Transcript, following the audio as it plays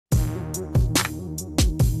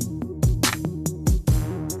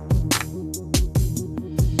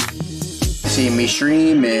See me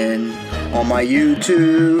streaming on my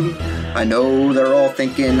YouTube. I know they're all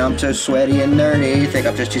thinking I'm too sweaty and nerdy. Think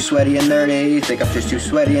I'm just too sweaty and nerdy. Think I'm just too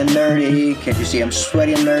sweaty and nerdy. Can't you see I'm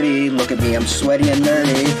sweaty and nerdy? Look at me, I'm sweaty and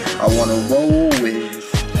nerdy. I wanna roll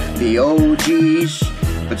with the OGs,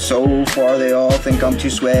 but so far they all think I'm too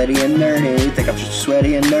sweaty and nerdy. Think I'm just too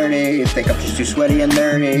sweaty and nerdy. Think I'm just too sweaty and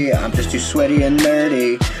nerdy. I'm just too sweaty and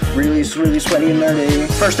nerdy. Really sweaty and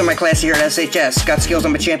nerdy. First in my class here at SHS. Got skills,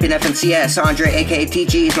 I'm a champion FNCS. Andre aka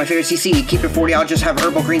TG is my favorite CC. Keep it 40, I'll just have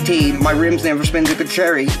herbal green tea. My rims never spins a good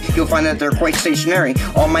cherry. You'll find that they're quite stationary.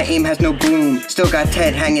 All my aim has no boom. Still got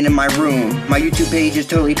Ted hanging in my room. My YouTube page is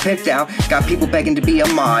totally picked out. Got people begging to be a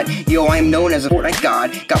mod. Yo, I am known as a Fortnite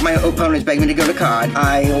god. Got my opponents begging me to go to COD.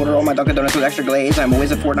 I order all my Dunkin' Donuts with extra glaze. I'm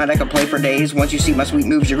always at Fortnite, I can play for days. Once you see my sweet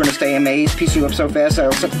moves, you're gonna stay amazed. Piece you up so fast,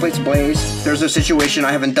 I'll set the place ablaze. There's a situation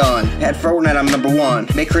I haven't done. At Fortnite, I'm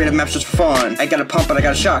 #1. Make creative maps just for fun. I got a pump, but I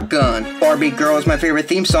got a shotgun. Barbie Girl is my favorite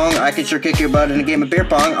theme song. I can sure kick your butt in a game of beer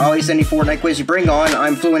pong. I'll ace any Fortnite quiz you bring on.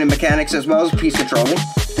 I'm fluent in mechanics as well as piece controlling.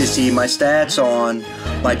 They see my stats on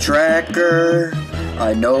my tracker.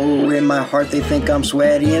 I know in my heart they think I'm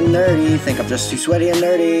sweaty and nerdy. Think I'm just too sweaty and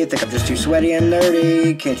nerdy. Think I'm just too sweaty and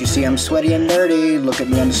nerdy. Can't you see I'm sweaty and nerdy? Look at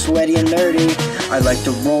me, I'm sweaty and nerdy. I like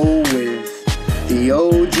to roll with the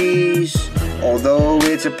OGs. Although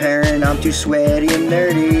it's apparent I'm too sweaty and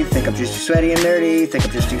nerdy. Think I'm just too sweaty and nerdy. Think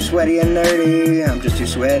I'm just too sweaty and nerdy. I'm just too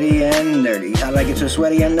sweaty and nerdy. I like it so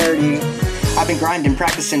sweaty and nerdy. I've been grinding,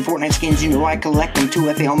 practicing Fortnite skins, you know I collect them.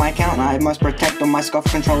 2FA on my account, I must protect them. My scuff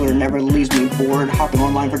controller never leaves me bored. Hopping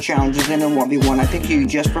online for challenges in a 1v1, I pick you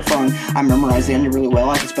just for fun. I memorize it really well,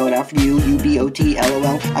 I can spell it out for you.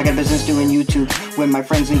 UBOTLOL. I got business doing YouTube. When my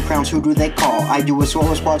friends need crowns, who do they call? I do a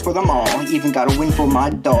solo squads for them all. Even got a win for my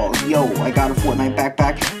dog. Yo, I got a Fortnite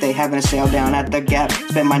backpack. They having a sale down at the Gap.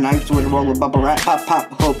 Spend my nights with a roll of bubble wrap. Pop,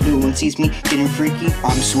 pop, hope no one sees me getting freaky.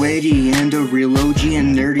 I'm sweaty and a real OG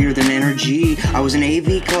and nerdier than energy. I was in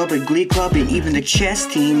AV club, a glee club, and even the chess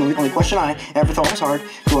team. The only question I ever thought was hard: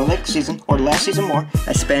 do I like the season or the last season more?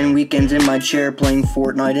 I spend weekends in my chair playing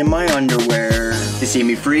Fortnite in my underwear. They see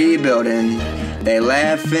me free building, they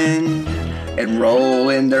laughing and roll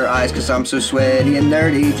in their eyes cause I'm so sweaty and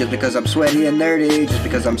nerdy. Just because I'm sweaty and nerdy. Just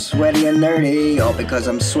because I'm sweaty and nerdy. All because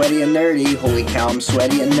I'm sweaty and nerdy. Holy cow, I'm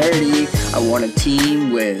sweaty and nerdy. I want a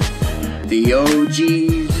team with the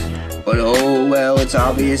OGs. But oh well, it's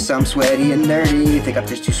obvious I'm sweaty and nerdy. Think I'm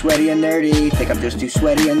just too sweaty and nerdy. Think I'm just too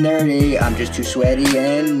sweaty and nerdy. I'm just too sweaty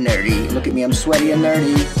and nerdy. Look at me, I'm sweaty and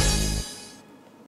nerdy.